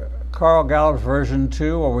 for Carl Gallups version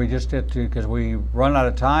 2, where we just get to, because we run out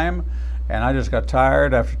of time, and I just got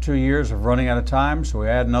tired after 2 years of running out of time, so we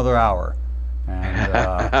add another hour.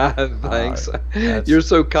 And thanks. You're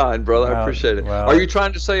so kind, brother. I appreciate it. Are you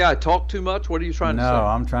trying to say I talk too much? What are you trying to say? No,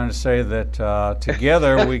 I'm trying to say that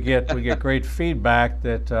together we get great feedback.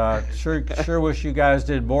 That sure wish you guys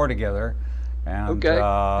did more together. And,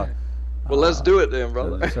 okay. Well, let's do it then,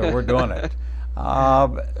 brother. So we're doing it.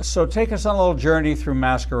 So take us on a little journey through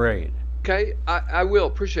Masquerade. Okay, I will.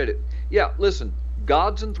 Appreciate it. Yeah, listen,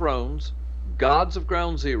 Gods and Thrones, Gods of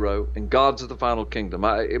Ground Zero, and Gods of the Final Kingdom.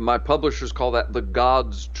 My publishers call that the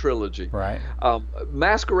Gods Trilogy. Right.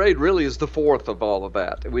 Masquerade really is the fourth of all of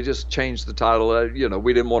that. We just changed the title.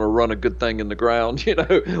 We didn't want to run a good thing in the ground.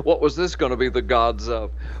 What was this going to be the Gods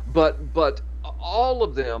of? But all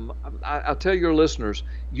of them, I'll tell your listeners,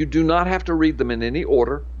 you do not have to read them in any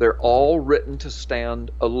order. They're all written to stand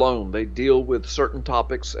alone. They deal with certain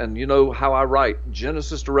topics, and you know how I write.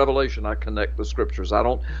 Genesis to Revelation, I connect the scriptures. I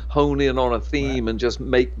don't hone in on a theme and just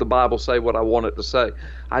make the Bible say what I want it to say.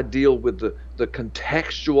 I deal with the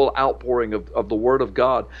contextual outpouring of the Word of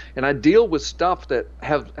God, and I deal with stuff that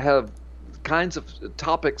have kinds of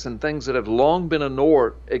topics and things that have long been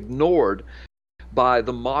ignored by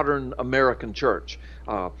the modern American church.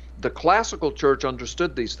 The classical church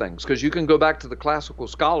understood these things, because you can go back to the classical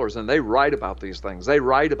scholars and they write about these things. They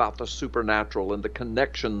write about the supernatural and the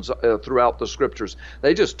connections throughout the scriptures.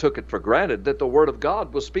 They just took it for granted that the Word of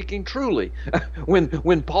God was speaking truly.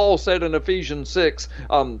 When Paul said in Ephesians 6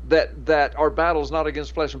 that our battle is not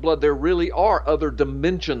against flesh and blood, there really are other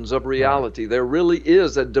dimensions of reality. There really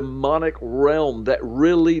is a demonic realm that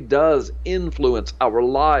really does influence our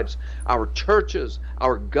lives, our churches,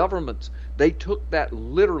 our governments. They took that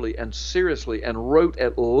literally and seriously and wrote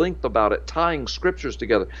at length about it, tying scriptures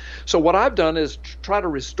together. So what I've done is try to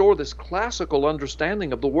restore this classical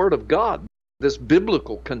understanding of the Word of God, this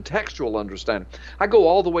biblical contextual understanding. I go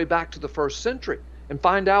all the way back to the first century and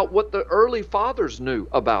find out what the early fathers knew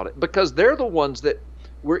about it, because they're the ones that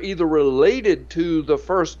were either related to the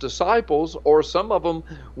first disciples, or some of them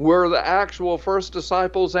were the actual first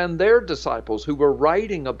disciples and their disciples who were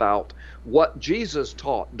writing about what Jesus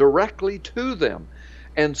taught directly to them.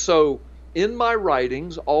 And so in my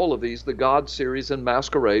writings, all of these, the God series and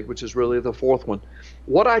Masquerade, which is really the fourth one,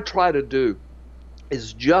 what I try to do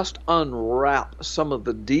is just unwrap some of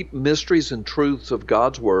the deep mysteries and truths of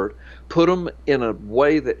God's Word, put them in a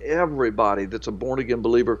way that everybody that's a born-again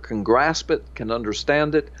believer can grasp it, can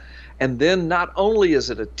understand it. And then not only is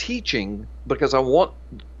it a teaching, because I want,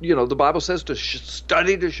 the Bible says to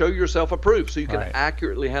study to show yourself approved, so you can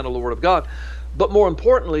accurately handle the Word of God. But more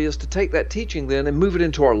importantly is to take that teaching then and move it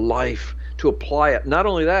into our life, to apply it. Not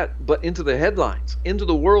only that, but into the headlines, into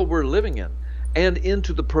the world we're living in, and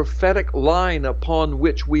into the prophetic line upon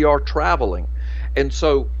which we are traveling. And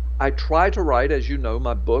so I try to write, as you know,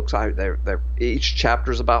 my books, each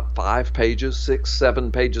chapter is about 5 pages, 6, 7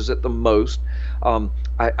 pages at the most.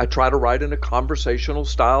 I try to write in a conversational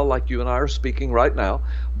style like you and I are speaking right now,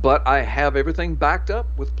 but I have everything backed up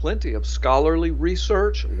with plenty of scholarly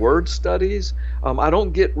research, word studies. I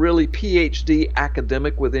don't get really PhD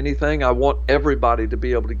academic with anything. I want everybody to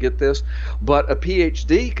be able to get this, but a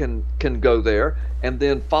PhD can go there and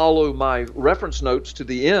then follow my reference notes to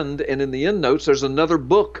the end, and in the end notes there's another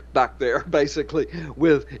book back there, basically,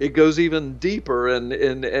 with it goes even deeper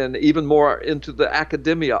and even more into the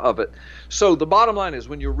academia of it. So the bottom line is,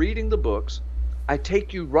 when you're reading the books, I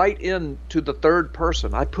take you right into the third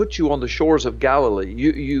person. I put you on the shores of Galilee.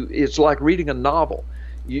 It's like reading a novel.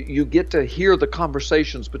 You get to hear the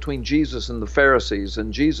conversations between Jesus and the Pharisees,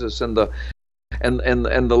 and Jesus and the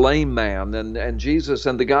lame man, and Jesus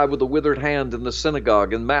and the guy with the withered hand in the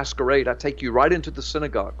synagogue. And Masquerade, I take you right into the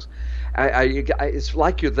synagogues. It's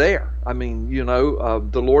like you're there. I mean,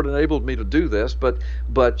 the Lord enabled me to do this,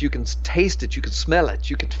 but you can taste it, you can smell it,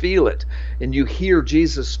 you can feel it, and you hear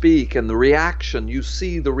Jesus speak, and the reaction, you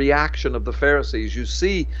see the reaction of the Pharisees, you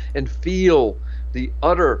see and feel the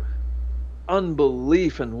utter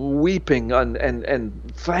unbelief and weeping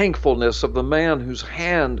and thankfulness of the man whose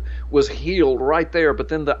hand was healed right there, but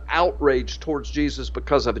then the outrage towards Jesus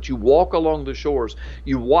because of it. You walk along the shores,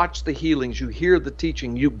 you watch the healings, you hear the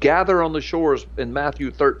teaching, you gather on the shores in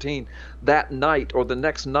Matthew 13 that night or the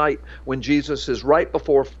next night when Jesus is right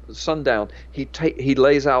before sundown. He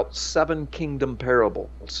lays out 7 kingdom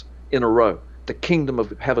parables in a row. The kingdom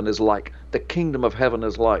of heaven is like, the kingdom of heaven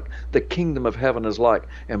is like, the kingdom of heaven is like.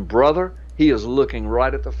 And brother, he is looking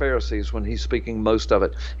right at the Pharisees when he's speaking most of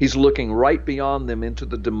it. He's looking right beyond them into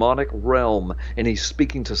the demonic realm, and he's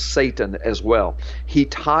speaking to Satan as well. He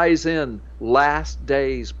ties in last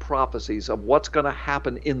days prophecies of what's going to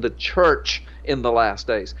happen in the church in the last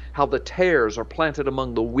days, how the tares are planted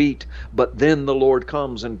among the wheat, but then the Lord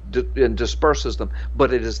comes and disperses them.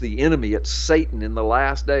 But it is the enemy, it's Satan in the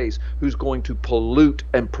last days who's going to pollute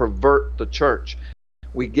and pervert the church.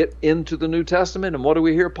 We get into the New Testament, and what do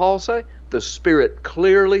we hear Paul say? The Spirit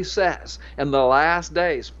clearly says, in the last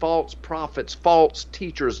days, false prophets, false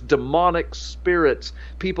teachers, demonic spirits,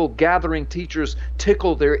 people gathering teachers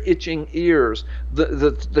tickle their itching ears,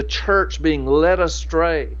 the church being led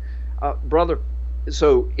astray. Brother,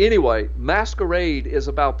 so anyway, Masquerade is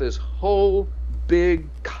about this whole big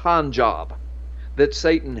con job that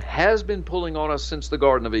Satan has been pulling on us since the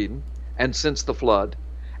Garden of Eden and since the flood,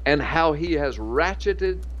 and how he has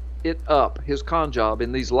ratcheted it up, his con job,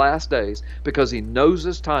 in these last days, because he knows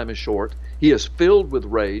his time is short. He is filled with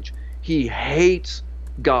rage. He hates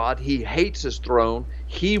God. He hates his throne.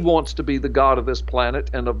 He wants to be the God of this planet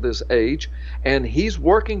and of this age, and he's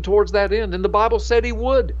working towards that end. And the Bible said he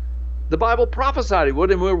would. The Bible prophesied he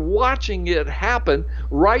would, and we're watching it happen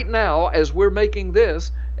right now as we're making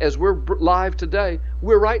this, as we're live today.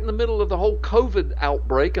 We're right in the middle of the whole COVID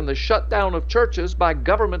outbreak and the shutdown of churches by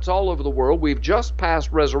governments all over the world. We've just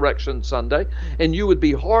passed Resurrection Sunday, and you would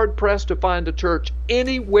be hard-pressed to find a church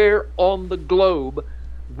anywhere on the globe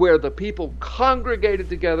where the people congregated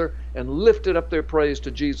together and lifted up their praise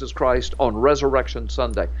to Jesus Christ on Resurrection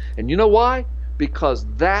Sunday. And you know why? Because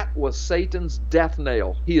that was Satan's death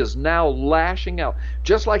nail. He is now lashing out.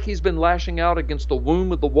 Just like he's been lashing out against the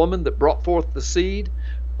womb of the woman that brought forth the seed,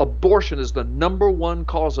 abortion is the #1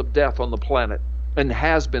 cause of death on the planet and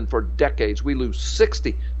has been for decades. We lose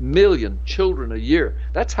 60 million children a year.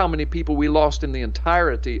 That's how many people we lost in the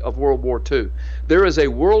entirety of World War II. There is a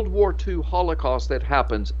World War II Holocaust that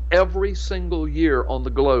happens every single year on the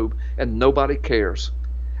globe, and nobody cares.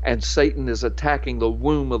 And Satan is attacking the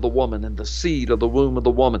womb of the woman and the seed of the womb of the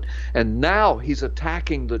woman. And now he's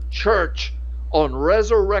attacking the church on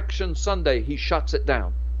Resurrection Sunday. He shuts it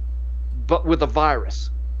down, but with a virus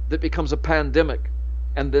that becomes a pandemic.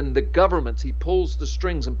 And then the governments, he pulls the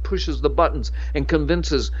strings and pushes the buttons and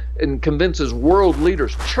convinces world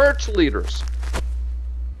leaders, church leaders,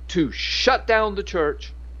 to shut down the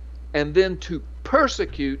church and then to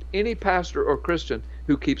persecute any pastor or Christian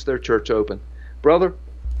who keeps their church open. Brother,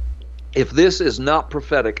 if this is not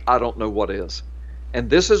prophetic, I don't know what is. And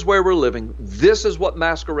this is where we're living. This is what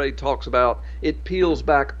Masquerade talks about. It peels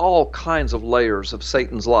back all kinds of layers of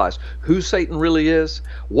Satan's lies. Who Satan really is,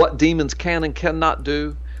 what demons can and cannot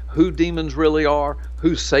do, who demons really are,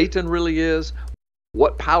 who Satan really is,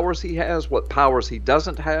 what powers he has, what powers he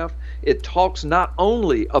doesn't have. It talks not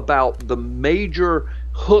only about the major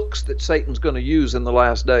hooks that Satan's going to use in the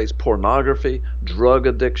last days, pornography, drug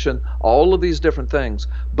addiction, all of these different things,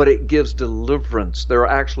 but it gives deliverance. There are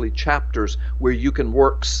actually chapters where you can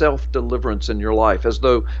work self-deliverance in your life, as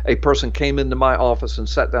though a person came into my office and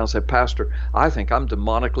sat down and said, "Pastor, I think I'm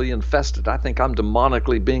demonically infested. I think I'm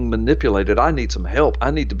demonically being manipulated. I need some help.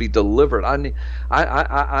 I need to be delivered. I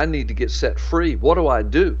need to get set free. What do I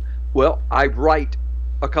do?" Well, I write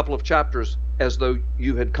a couple of chapters as though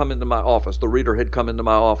you had come into my office, the reader had come into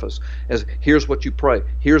my office, as here's what you pray,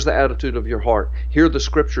 here's the attitude of your heart, here are the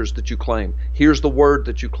scriptures that you claim, here's the word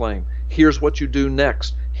that you claim, here's what you do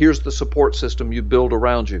next, here's the support system you build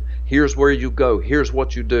around you, here's where you go, here's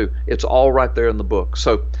what you do. It's all right there in the book.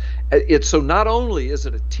 So not only is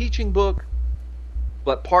it a teaching book,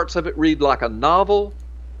 but parts of it read like a novel,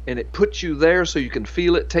 and it puts you there so you can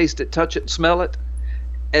feel it, taste it, touch it, smell it.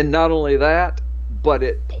 And not only that, but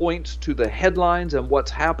it points to the headlines and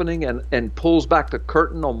what's happening and pulls back the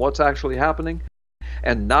curtain on what's actually happening.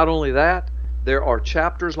 And not only that, there are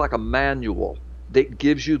chapters like a manual that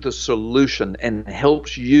gives you the solution and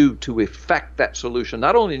helps you to effect that solution,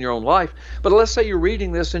 not only in your own life, but let's say you're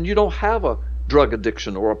reading this and you don't have a drug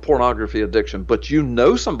addiction or a pornography addiction, but you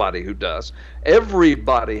know somebody who does.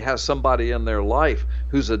 Everybody has somebody in their life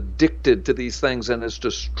who's addicted to these things and is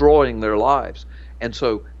destroying their lives. And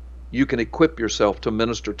so you can equip yourself to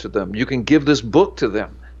minister to them. You can give this book to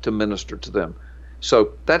them to minister to them.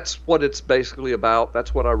 So that's what it's basically about.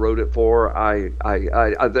 That's what I wrote it for.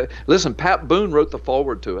 Listen, Pat Boone wrote the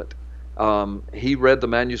foreword to it. He read the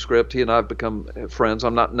manuscript. He and I have become friends.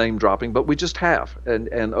 I'm not name dropping, but we just have,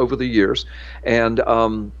 and over the years, and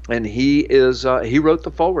he wrote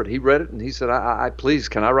the foreword. He read it and he said, "I please,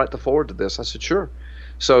 can I write the foreword to this?" I said, "Sure."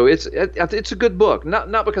 So it's a good book,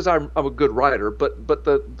 not because I'm a good writer, but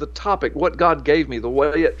the topic, what God gave me, the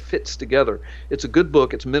way it fits together. It's a good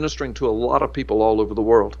book. It's ministering to a lot of people all over the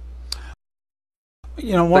world.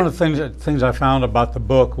 You know, one of the things I found about the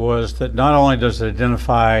book was that not only does it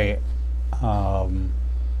identify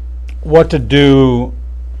what to do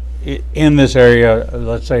in this area,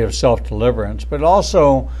 let's say, of self-deliverance, but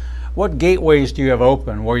also what gateways do you have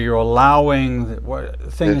open where you're allowing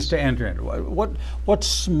things to enter in? What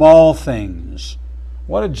small things,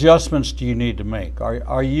 what adjustments do you need to make?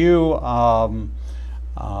 Are you a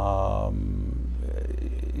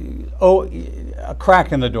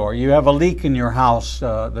crack in the door? You have a leak in your house.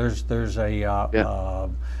 There's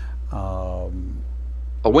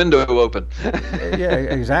a window open. Yeah,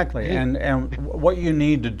 exactly. And what you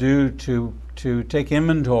need to do to take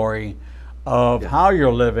inventory of how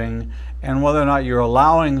you're living and whether or not you're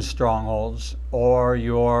allowing strongholds or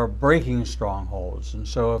you're breaking strongholds. And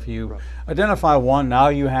so if you identify one, now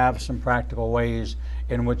you have some practical ways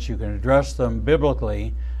in which you can address them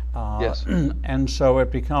biblically. Yes. And so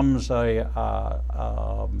it becomes an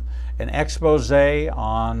expose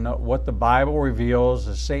on what the Bible reveals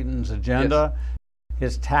as Satan's agenda,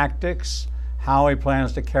 his tactics, how he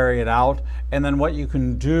plans to carry it out, and then what you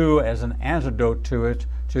can do as an antidote to it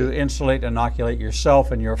to insulate, inoculate yourself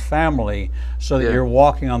and your family so that you're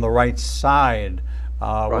walking on the right side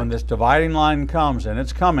when this dividing line comes, and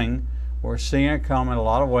it's coming. We're seeing it come in a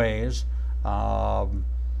lot of ways. But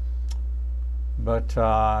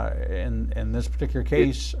in this particular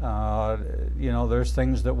case, you know, there's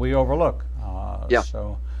things that we overlook.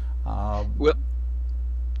 So, well,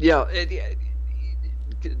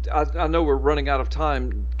 I know we're running out of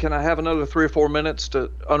time. Can I have another 3 or 4 minutes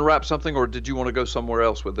to unwrap something, or did you want to go somewhere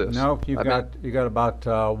else with this? No, you got about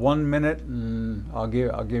 1 minute, and I'll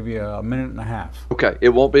give you a minute and a half. Okay, it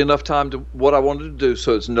won't be enough time to what I wanted to do,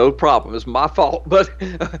 so it's no problem. It's my fault, but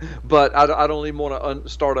I don't even want to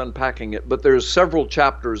start unpacking it. But there's several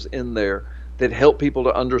chapters in there that help people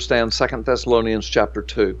to understand 2 Thessalonians chapter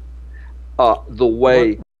 2. The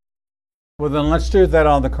way. Well, then let's do that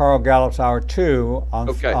on the Carl Gallups Hour 2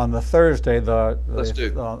 on the Thursday. Let's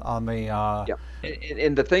do. And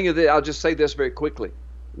the thing is that I'll just say this very quickly.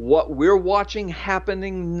 What we're watching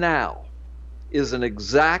happening now is an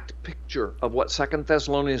exact picture of what 2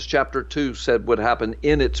 Thessalonians chapter 2 said would happen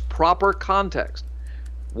in its proper context.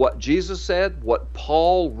 What Jesus said, what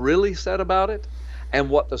Paul really said about it, and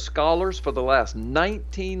what the scholars for the last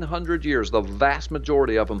 1,900 years, the vast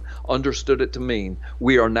majority of them, understood it to mean.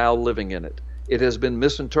 We are now living in it. It has been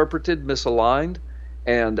misinterpreted, misaligned,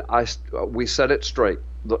 and we set it straight.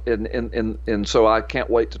 And so I can't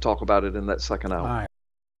wait to talk about it in that second hour. All right.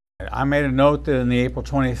 I made a note that in the April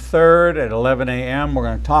 23rd at 11 a.m. we're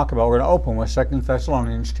going to open with 2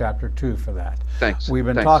 Thessalonians chapter 2 for that. Thanks. We've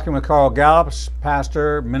been talking with Carl Gallups,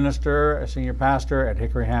 pastor, minister, senior pastor at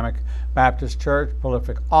Hickory Hammock Baptist Church,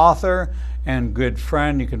 prolific author, and good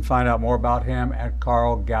friend. You can find out more about him at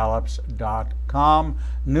carlgallups.com.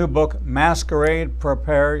 New book, Masquerade,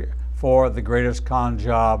 Prepare for the Greatest Con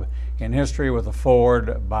Job in History, with a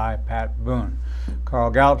foreword by Pat Boone. Carl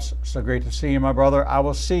Gallups, so great to see you, my brother. I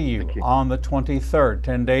will see you on the 23rd,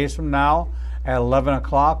 10 days from now at 11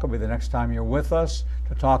 o'clock. Will be the next time you're with us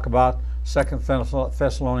to talk about 2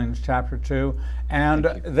 Thessalonians chapter 2, and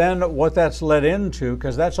then what that's led into,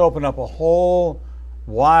 because that's opened up a whole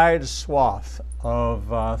wide swath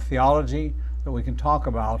of theology that we can talk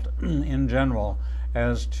about in general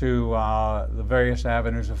as to the various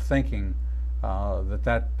avenues of thinking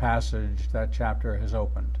that passage, that chapter has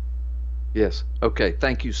opened. Yes. Okay.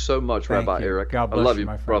 Thank you so much, Rabbi Eric. God bless I love you, you,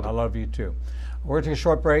 my friend. brother. I love you too. We're going to take a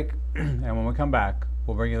short break, and when we come back,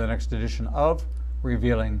 we'll bring you the next edition of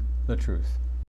Revealing the Truth.